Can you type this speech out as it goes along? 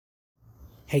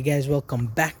Hey guys, welcome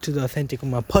back to the Authentic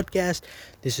Umma podcast.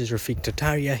 This is Rafiq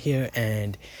Tataria here,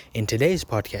 and in today's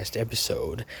podcast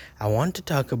episode, I want to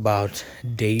talk about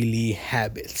daily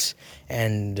habits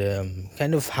and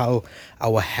kind of how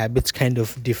our habits kind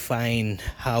of define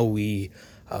how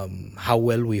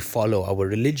well we follow our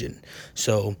religion.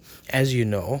 So, as you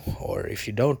know, or if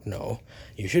you don't know,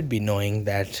 you should be knowing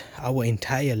that our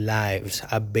entire lives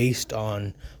are based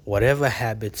on whatever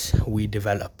habits we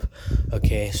develop.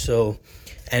 Okay, so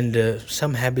and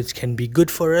some habits can be good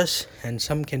for us and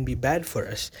some can be bad for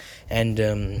us,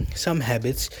 and some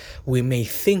habits we may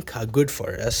think are good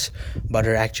for us but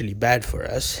are actually bad for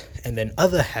us, and then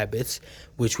other habits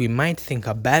which we might think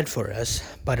are bad for us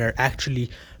but are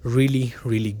actually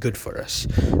really good for us.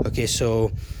 Okay, so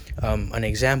an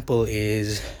example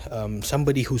is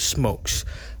somebody who smokes.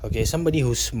 Okay, somebody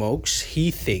who smokes,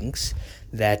 he thinks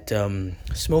that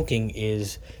smoking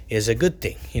is a good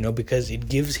thing, because it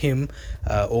gives him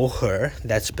or her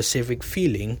that specific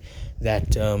feeling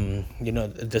that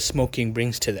the smoking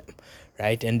brings to them,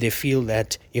 right? And they feel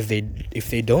that if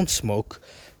they don't smoke,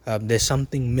 there's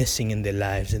something missing in their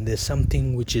lives, and there's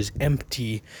something which is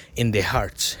empty in their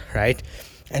hearts, right?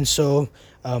 And so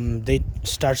they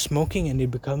start smoking, and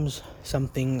it becomes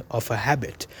something of a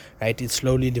habit, right? It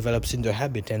slowly develops into a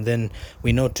habit, and then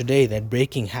we know today that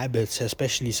breaking habits,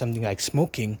 especially something like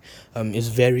smoking, is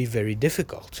very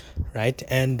difficult, right?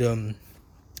 And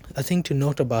a thing to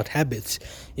note about habits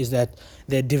is that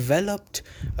they're developed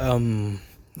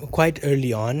quite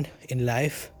early on in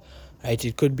life, right?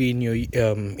 It could be in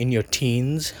your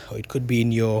teens, or it could be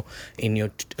in your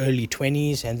early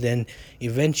 20s, and then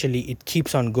eventually it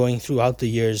keeps on going throughout the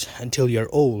years until you're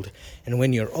old. And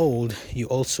when you're old, you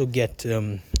also get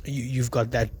you've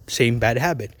got that same bad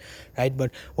habit, right?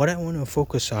 But what I want to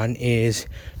focus on is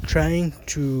trying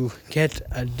to get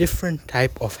a different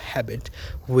type of habit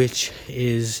which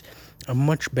is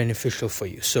much beneficial for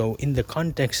you. So in the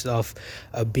context of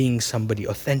being somebody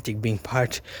authentic, being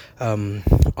part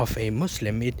of a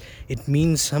Muslim, it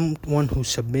means someone who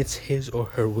submits his or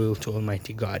her will to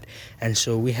Almighty God. And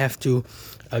so we have to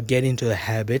get into the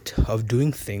habit of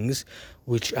doing things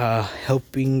which are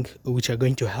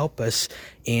going to help us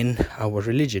in our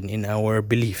religion, in our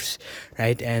beliefs,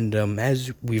 right? And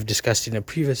as we've discussed in a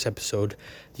previous episode,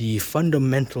 the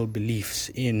fundamental beliefs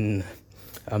in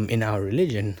our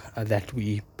religion that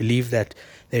we believe that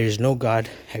there is no God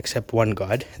except one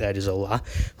God, that is Allah,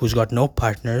 who's got no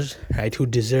partners, right? Who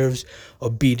deserves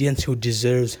obedience, who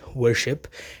deserves worship,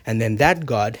 and then that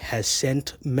God has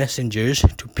sent messengers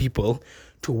to people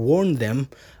to warn them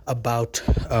about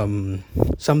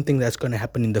something that's going to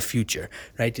happen in the future,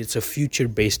 right? It's a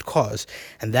future-based cause,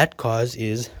 and that cause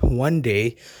is one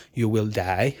day you will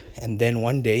die, and then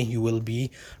one day you will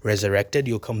be resurrected,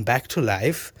 you'll come back to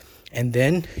life, and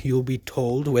then you'll be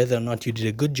told whether or not you did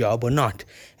a good job or not.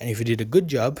 And if you did a good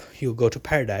job, you'll go to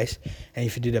paradise, and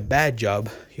if you did a bad job,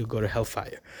 you'll go to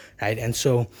hellfire, right? And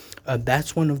so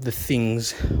that's one of the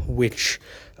things which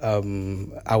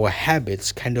our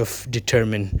habits kind of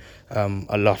determine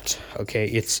a lot. Okay,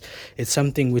 it's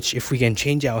something which, if we can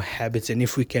change our habits and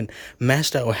if we can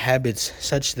master our habits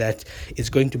such that it's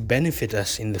going to benefit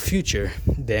us in the future,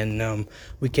 then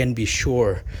we can be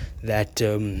sure that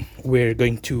we're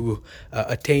going to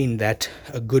attain that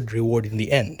a good reward in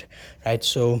the end, right?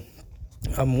 So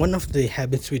one of the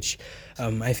habits which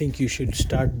I think you should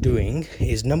start doing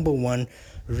is, number one,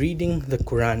 reading the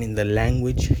Quran in the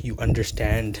language you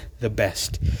understand the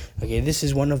best. Okay, this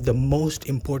is one of the most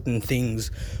important things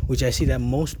which I see that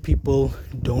most people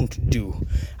don't do.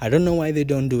 I don't know why they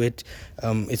don't do it.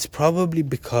 It's probably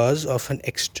because of an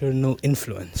external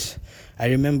influence. I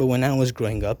remember when I was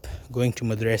growing up, going to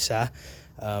madrasa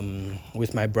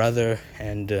with my brother,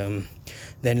 and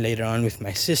then later on with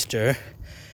my sister.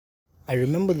 I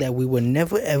remember that we were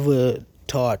never ever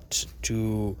taught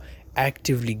to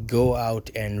actively go out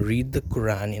and read the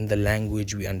Quran in the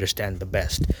language we understand the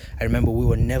best. I remember we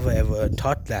were never ever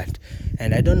taught that,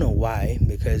 and I don't know why,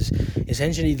 because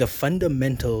essentially the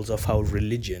fundamentals of our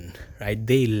religion, right,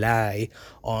 they lie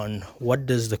on what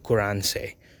does the Quran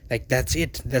say. Like, that's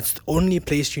it. That's the only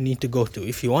place you need to go to.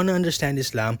 If you want to understand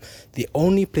Islam, the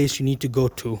only place you need to go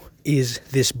to is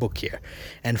this book here,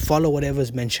 and follow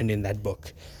whatever's mentioned in that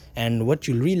book. And what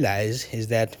you'll realize is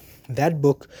that that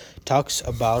book talks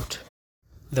about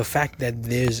the fact that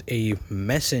there's a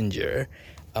messenger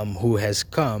who has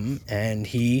come, and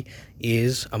he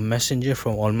is a messenger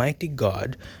from Almighty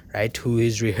God, right, who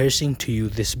is rehearsing to you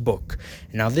this book.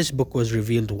 Now, this book was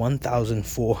revealed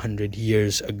 1,400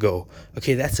 years ago.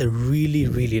 Okay, that's a really,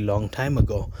 really long time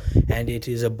ago. And it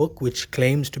is a book which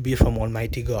claims to be from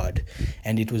Almighty God.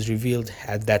 And it was revealed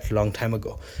at that long time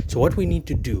ago. So what we need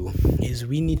to do is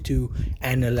we need to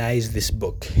analyze this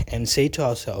book and say to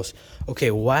ourselves,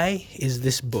 okay, why is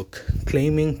this book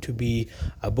claiming to be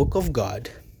a book of God,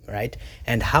 right?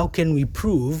 And how can we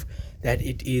prove that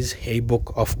it is a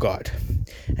book of God?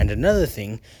 And another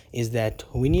thing is that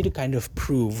we need to kind of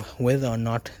prove whether or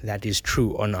not that is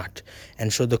true or not.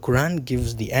 And so the Quran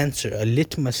gives the answer, a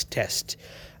litmus test,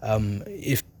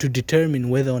 if to determine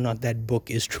whether or not that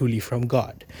book is truly from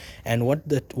God. And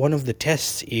one of the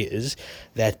tests is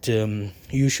that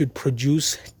you should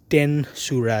produce 10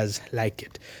 surahs like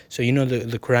it. So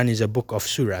the Quran is a book of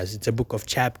surahs, it's a book of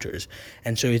chapters.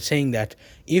 And so it's saying that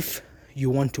if you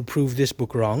want to prove this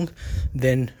book wrong,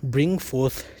 then bring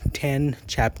forth 10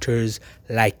 chapters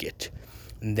like it.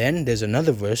 And then there's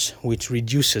another verse which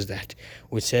reduces that,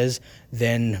 which says,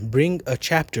 then bring a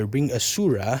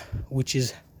surah which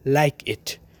is like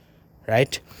it,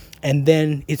 right? And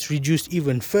then it's reduced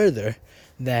even further,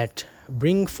 that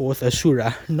bring forth a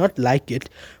surah not like it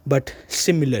but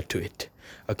similar to it.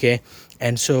 Okay,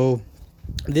 and so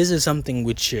this is something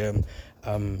which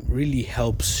really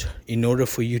helps in order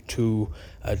for you to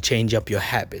change up your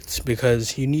habits,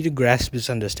 because you need to grasp this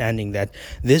understanding that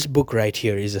this book right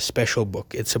here is a special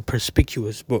book. It's a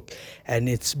perspicuous book, and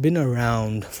it's been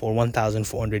around for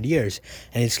 1,400 years,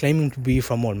 and it's claiming to be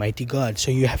from Almighty God. So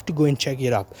you have to go and check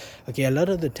it up. Okay, a lot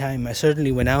of the time,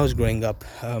 certainly when I was growing up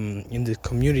in the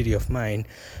community of mine,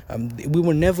 we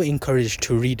were never encouraged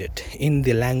to read it in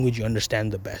the language you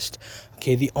understand the best.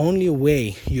 Okay, the only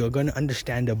way you're going to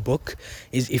understand a book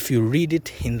is if you read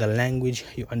it in the language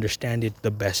you understand it the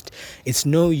best. It's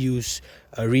no use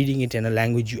reading it in a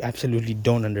language you absolutely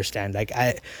don't understand. Like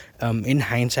in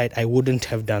hindsight, I wouldn't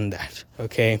have done that.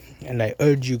 Okay, and I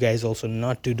urge you guys also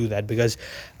not to do that, because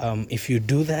if you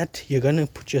do that, you're going to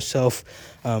put yourself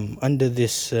under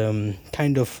this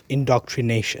kind of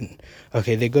indoctrination.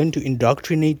 Okay, they're going to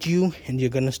indoctrinate you, and you're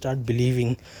going to start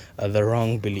believing the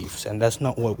wrong beliefs, and that's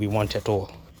not what we want at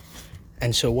all.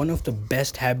 And so one of the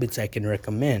best habits I can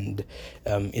recommend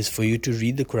is for you to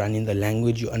read the Quran in the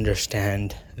language you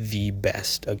understand the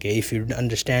best. Okay, if you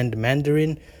understand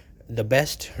Mandarin the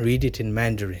best, read it in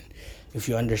Mandarin. If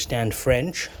you understand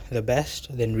French the best,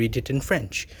 then read it in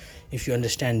French. If you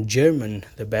understand German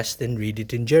the best, then read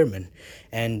it in German.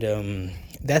 And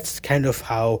that's kind of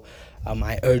how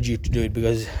I urge you to do it,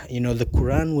 because the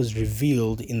Quran was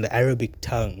revealed in the Arabic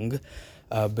tongue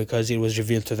because it was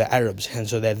revealed to the Arabs, and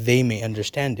so that they may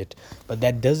understand it. But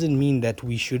that doesn't mean that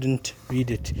we shouldn't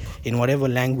read it in whatever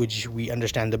language we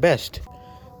understand the best.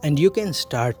 And you can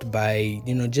start by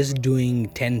just doing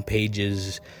 10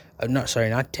 pages, not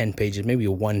 10 pages, maybe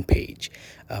 1 page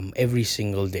every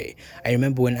single day. I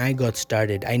remember when I got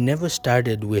started, I never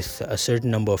started with a certain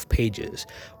number of pages.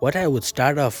 What I would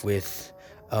start off with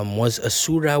was a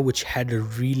surah which had a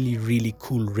really, really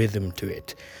cool rhythm to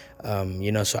it.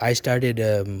 So I started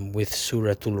with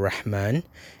Suratul Rahman,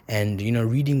 and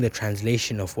reading the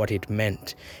translation of what it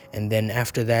meant. And then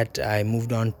after that I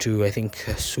moved on to, I think,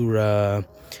 Surah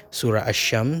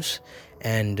Ash-Shams,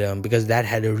 and because that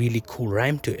had a really cool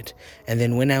rhyme to it. And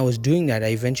then when I was doing that, I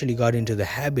eventually got into the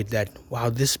habit that, wow,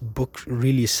 this book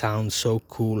really sounds so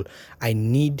cool, I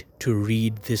need to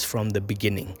read this from the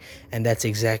beginning. And that's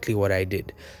exactly what I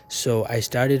did. So I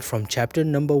started from chapter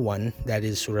number 1, that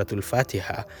is Suratul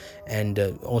Fatiha, and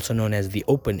also known as the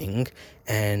opening.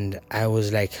 And I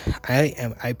was like,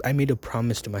 I made a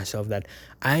promise to myself that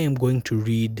I am going to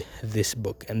read this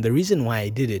book. And the reason why I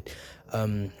did it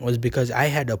was because I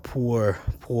had a poor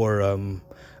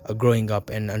growing up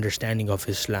and understanding of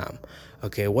Islam.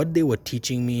 Okay, what they were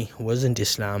teaching me wasn't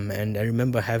Islam, and I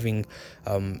remember having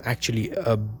actually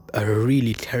a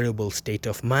really terrible state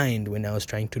of mind when I was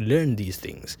trying to learn these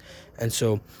things. And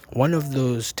so one of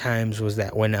those times was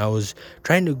that when I was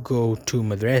trying to go to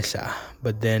madrasa,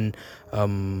 but then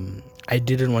I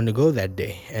didn't want to go that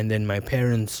day. And then my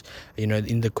parents,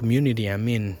 in the community I'm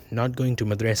in, not going to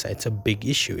madrasa, it's a big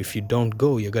issue. If you don't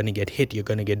go, you're going to get hit, you're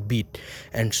going to get beat.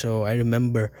 And so I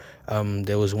remember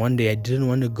there was one day I didn't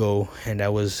want to go, and I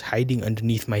was hiding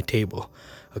underneath my table.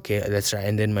 Okay, that's right.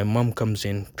 And then my mom comes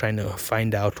in trying to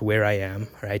find out where I am,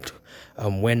 right,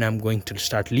 when I'm going to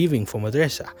start leaving for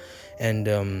madrasa.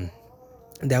 And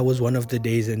that was one of the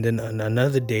days. And then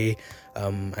another day,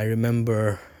 I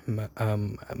remember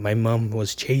my mom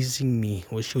was chasing me.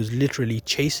 She was literally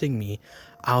chasing me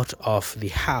out of the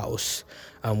house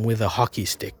with a hockey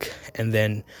stick, and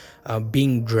then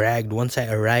being dragged. Once I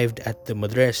arrived at the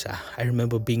madrasa, I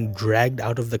remember being dragged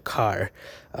out of the car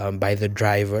by the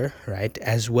driver, right,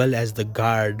 as well as the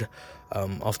guard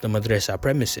of the madrasa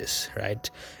premises, right?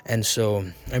 And so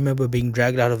I remember being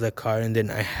dragged out of the car, and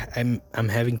then I'm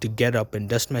having to get up and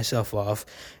dust myself off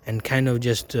and kind of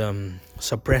just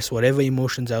suppress whatever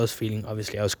emotions I was feeling.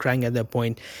 Obviously, I was crying at that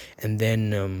point, and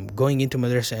then going into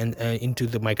madrasa and into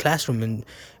my classroom and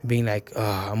being like,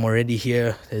 oh, I'm already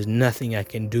here. There's nothing I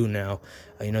can do now.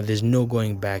 There's no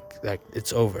going back. Like,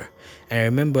 it's over. And I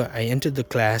remember I entered the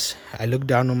class. I looked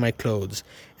down on my clothes,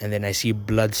 and then I see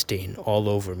blood stain all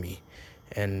over me.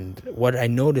 And what I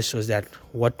noticed was that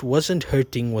what wasn't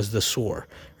hurting was the sore,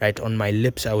 right? On my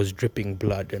lips, I was dripping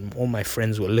blood, and all my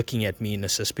friends were looking at me in a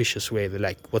suspicious way. They're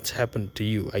like, what's happened to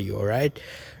you? Are you all right?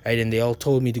 Right? And they all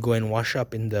told me to go and wash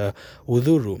up in the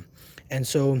wudu room. And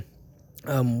so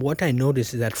what I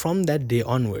noticed is that from that day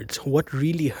onwards, what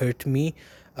really hurt me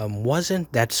wasn't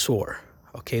that sore.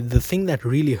 Okay, the thing that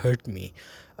really hurt me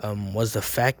was the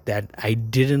fact that I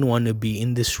didn't want to be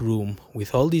in this room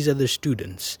with all these other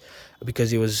students,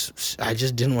 because I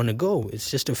just didn't want to go.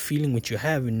 It's just a feeling which you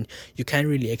have, and you can't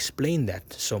really explain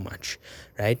that so much,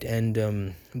 right?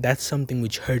 And that's something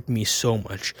which hurt me so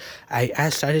much. I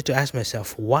started to ask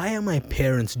myself, why are my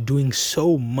parents doing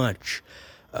so much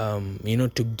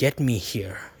to get me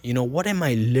here? What am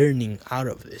I learning out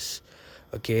of this?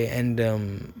 Okay, and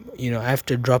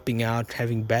after dropping out,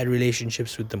 having bad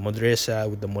relationships with the madrasa,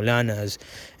 with the molanas,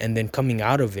 and then coming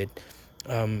out of it,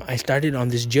 I started on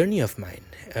this journey of mine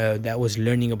that was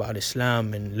learning about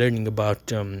Islam and learning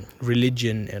about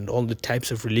religion and all the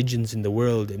types of religions in the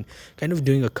world, and kind of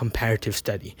doing a comparative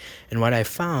study. And what I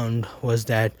found was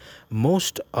that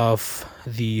most of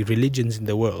the religions in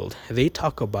the world, they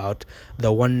talk about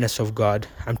the oneness of God.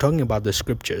 I'm talking about the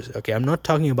scriptures, okay? I'm not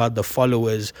talking about the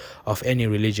followers of any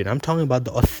religion. I'm talking about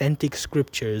the authentic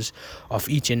scriptures of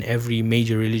each and every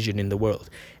major religion in the world.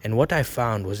 And what I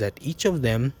found was that each of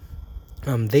them,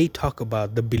 they talk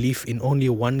about the belief in only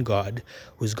one God,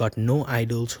 who's got no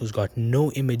idols, who's got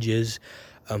no images,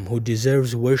 who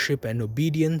deserves worship and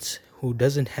obedience, who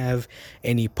doesn't have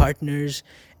any partners.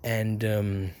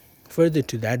 And further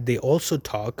to that, they also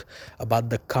talk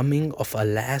about the coming of a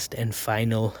last and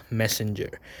final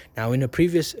messenger. Now, in a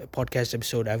previous podcast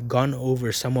episode, I've gone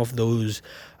over some of those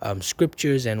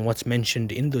scriptures and what's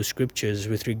mentioned in those scriptures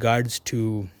with regards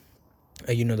to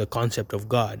the concept of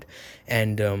God.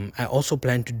 And I also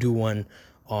plan to do one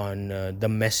on the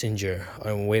messenger,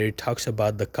 where it talks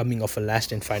about the coming of a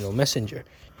last and final messenger.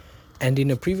 And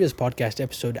in a previous podcast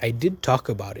episode, I did talk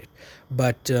about it,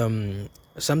 but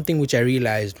something which I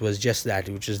realized was just that,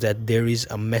 which is that there is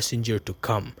a messenger to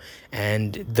come.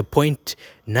 And the point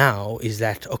now is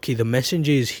that, okay, the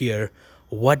messenger is here.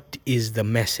 What is the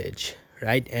message?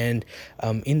 Right? And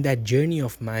in that journey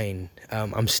of mine,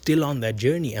 I'm still on that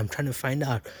journey. I'm trying to find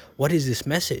out, what is this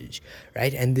message,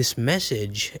 right? And this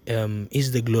message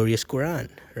is the glorious Quran,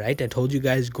 right? I told you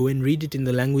guys, go and read it in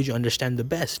the language you understand the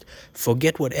best.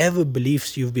 Forget whatever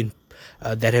beliefs you've been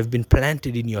that have been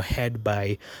planted in your head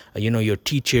by your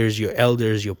teachers, your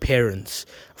elders, your parents.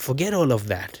 Forget all of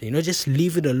that. Just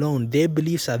leave it alone. Their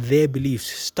beliefs are their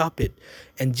beliefs. Stop it,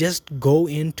 and just go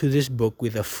into this book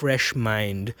with a fresh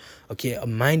mind, okay, a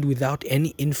mind without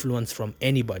any influence from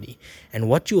anybody. And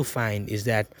what you'll find is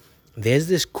that there's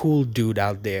this cool dude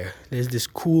out there. There's this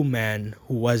cool man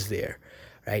who was there,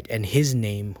 right? And his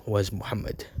name was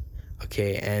Muhammad.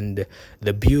 Okay, and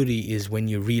the beauty is when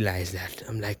you realize that,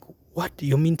 I'm like, what?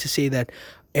 You mean to say that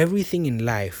everything in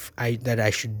life that I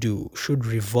should do should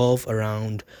revolve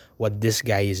around what this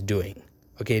guy is doing?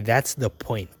 Okay, that's the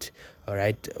point. All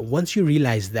right, once you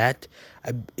realize that,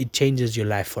 it changes your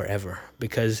life forever,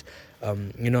 because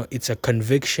it's a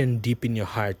conviction deep in your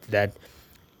heart that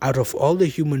out of all the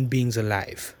human beings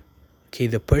alive, okay,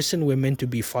 the person we're meant to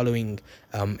be following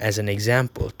as an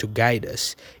example to guide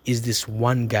us is this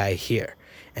one guy here.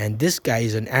 And this guy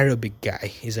is an Arabic guy.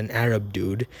 He's an Arab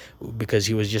dude, because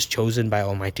he was just chosen by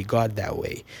Almighty God that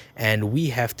way. And we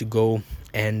have to go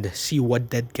and see what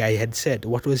that guy had said.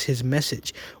 What was his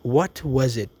message? What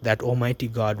was it that Almighty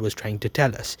God was trying to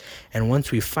tell us? And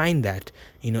once we find that,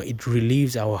 it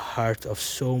relieves our heart of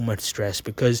so much stress,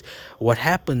 because what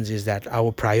happens is that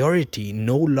our priority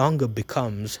no longer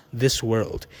becomes this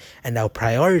world, and our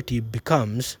priority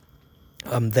becomes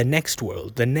the next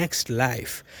world, the next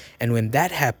life. And when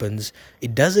that happens,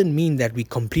 it doesn't mean that we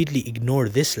completely ignore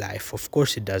this life. Of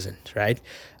course, it doesn't, right?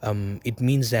 It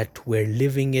means that we're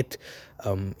living it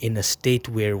in a state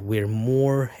where we're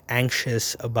more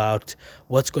anxious about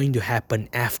what's going to happen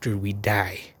after we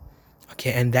die.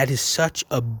 Okay, and that is such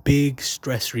a big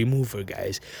stress remover,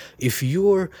 guys. If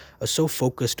you're so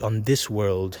focused on this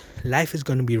world, life is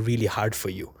going to be really hard for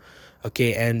you.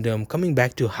 Okay, and coming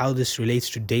back to how this relates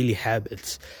to daily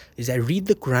habits, is I read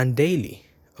the Quran daily.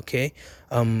 Okay,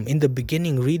 in the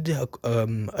beginning, read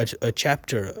a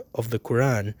chapter of the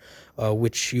Quran,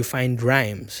 which you find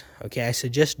rhymes. Okay, I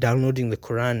suggest downloading the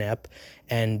Quran app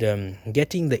and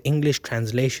getting the English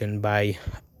translation by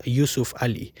Yusuf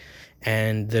Ali,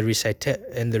 and the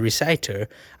reciter,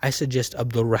 I suggest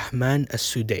Abdul Rahman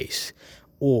As-Sudais,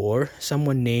 or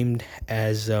someone named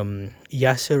as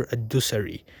Yasser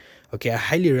Ad-Dusari. Okay, I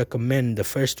highly recommend the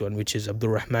first one, which is Abdul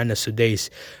Rahman As-Sudais.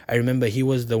 I remember he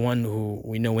was the one who,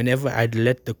 whenever I'd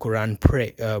let the Quran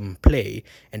play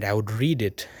and I would read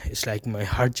it, it's like my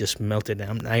heart just melted.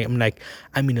 I'm like,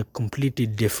 I'm in a completely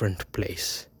different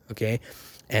place. Okay,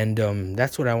 and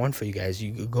that's what I want for you guys.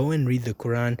 You go and read the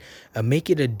Quran, make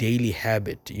it a daily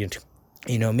habit.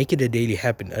 Make it a daily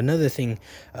habit. Another thing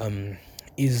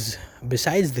is,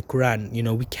 besides the Quran,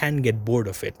 we can get bored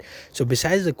of it. So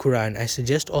besides the Quran, I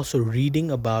suggest also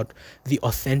reading about the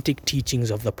authentic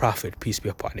teachings of the Prophet, peace be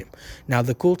upon him. Now,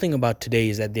 the cool thing about today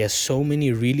is that there are so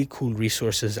many really cool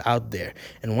resources out there,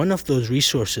 and one of those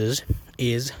resources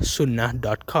is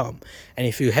sunnah.com. And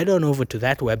if you head on over to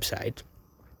that website,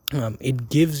 it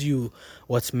gives you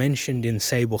what's mentioned in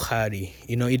Sahih Bukhari.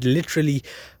 It literally,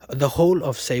 the whole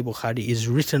of Sahih Bukhari is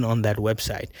written on that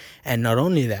website. And not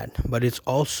only that, but it's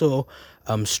also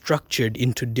structured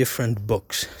into different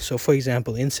books. So for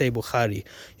example, in Sahih Bukhari,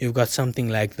 you've got something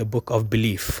like the book of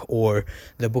belief, or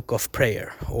the book of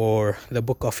prayer, or the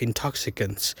book of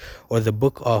intoxicants, or the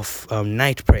book of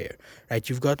night prayer, right?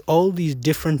 You've got all these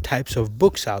different types of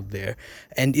books out there,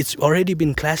 and it's already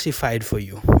been classified for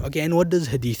you. Okay, and what does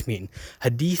hadith mean?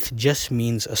 Hadith just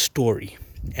means a story.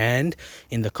 And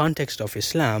in the context of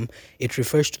Islam, it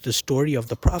refers to the story of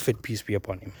the Prophet, peace be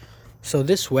upon him. So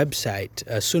this website,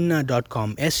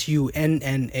 sunnah.com, sunnah.com,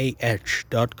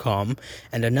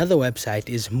 and another website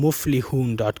is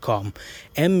muflihun.com,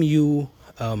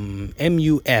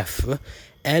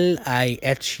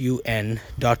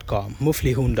 muflihun.com,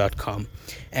 muflihun.com.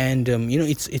 And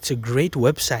it's a great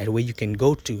website where you can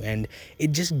go to, and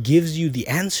it just gives you the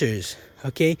answers.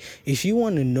 Okay, if you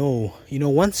want to know,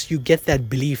 once you get that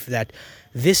belief that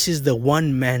this is the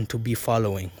one man to be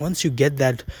following, once you get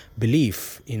that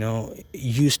belief,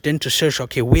 you tend to search,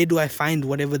 okay, where do I find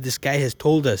whatever this guy has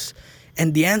told us?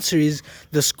 And the answer is,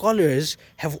 the scholars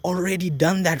have already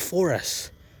done that for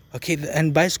us. Okay,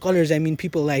 and by scholars I mean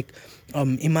people like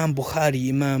Imam Bukhari,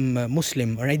 Imam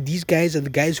Muslim. All right, these guys are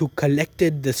the guys who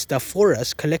collected the stuff for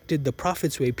us, collected the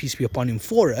Prophet's way, peace be upon him,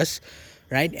 for us,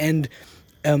 right? And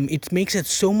it makes it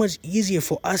so much easier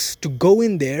for us to go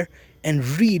in there and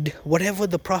read whatever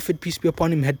the Prophet, peace be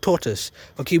upon him, had taught us.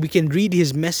 Okay, we can read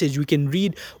his message, we can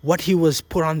read what he was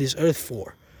put on this earth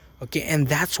for. Okay, and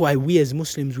that's why we as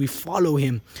Muslims, we follow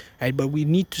him, right? But we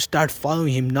need to start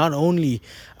following him not only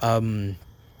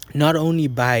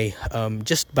by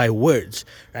just by words,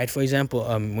 right? For example,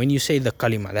 when you say the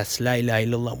kalima, that's la ilaha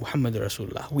illallah Muhammadur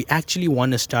Rasulullah, we actually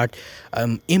want to start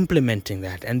implementing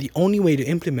that. And the only way to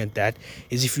implement that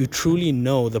is if you truly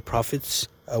know the Prophet's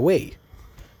way,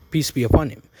 peace be upon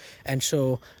him. And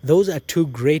so those are two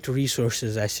great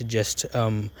resources. I suggest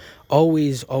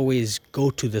always go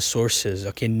to the sources.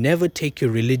 Okay, never take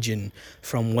your religion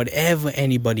from whatever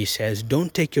anybody says.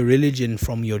 Don't take your religion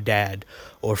from your dad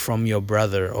or from your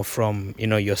brother or from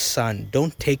your son.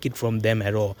 Don't take it from them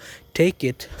at all. Take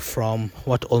it from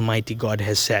what Almighty God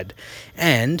has said.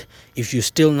 And if you're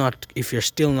still not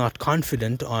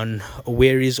confident on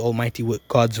where is Almighty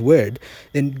God's word,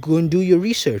 then go and do your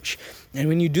research. And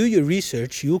when you do your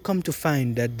research, you'll come to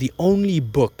find that the only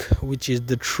book which is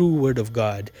the true word of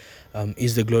God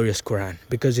is the glorious Quran,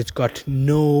 because it's got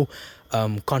no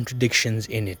contradictions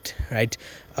in it, right?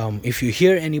 If you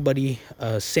hear anybody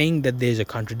saying that there's a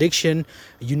contradiction,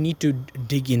 you need to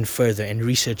dig in further and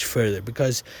research further,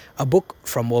 because a book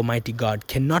from Almighty God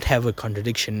cannot have a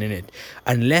contradiction in it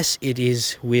unless it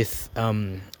is with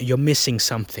you're missing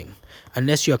something,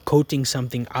 unless you're quoting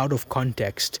something out of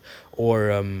context,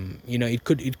 or it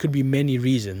could be many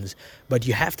reasons. But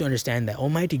you have to understand that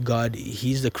Almighty God,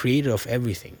 he's the creator of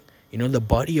everything. The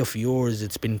body of yours,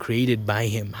 it's been created by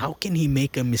him. How can he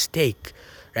make a mistake,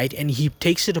 right? And he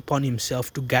takes it upon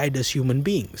himself to guide us human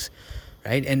beings.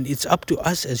 right? And it's up to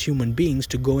us as human beings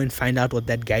to go and find out what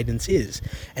that guidance is.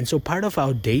 And so part of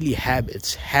our daily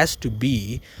habits has to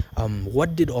be,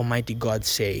 what did Almighty God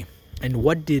say, and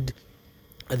what did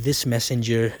this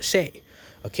messenger say?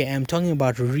 Okay, I'm talking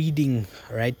about reading,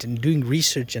 right, and doing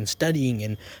research and studying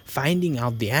and finding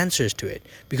out the answers to it.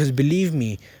 Because believe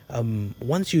me,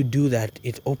 once you do that,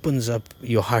 it opens up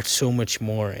your heart so much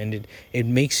more, and it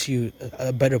makes you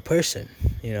a better person,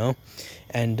 you know.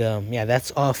 And yeah,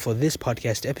 that's all for this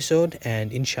podcast episode.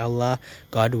 And inshallah,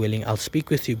 God willing, I'll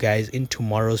speak with you guys in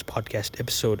tomorrow's podcast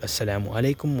episode. Assalamu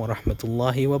alaikum wa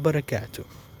rahmatullahi wa barakatuh.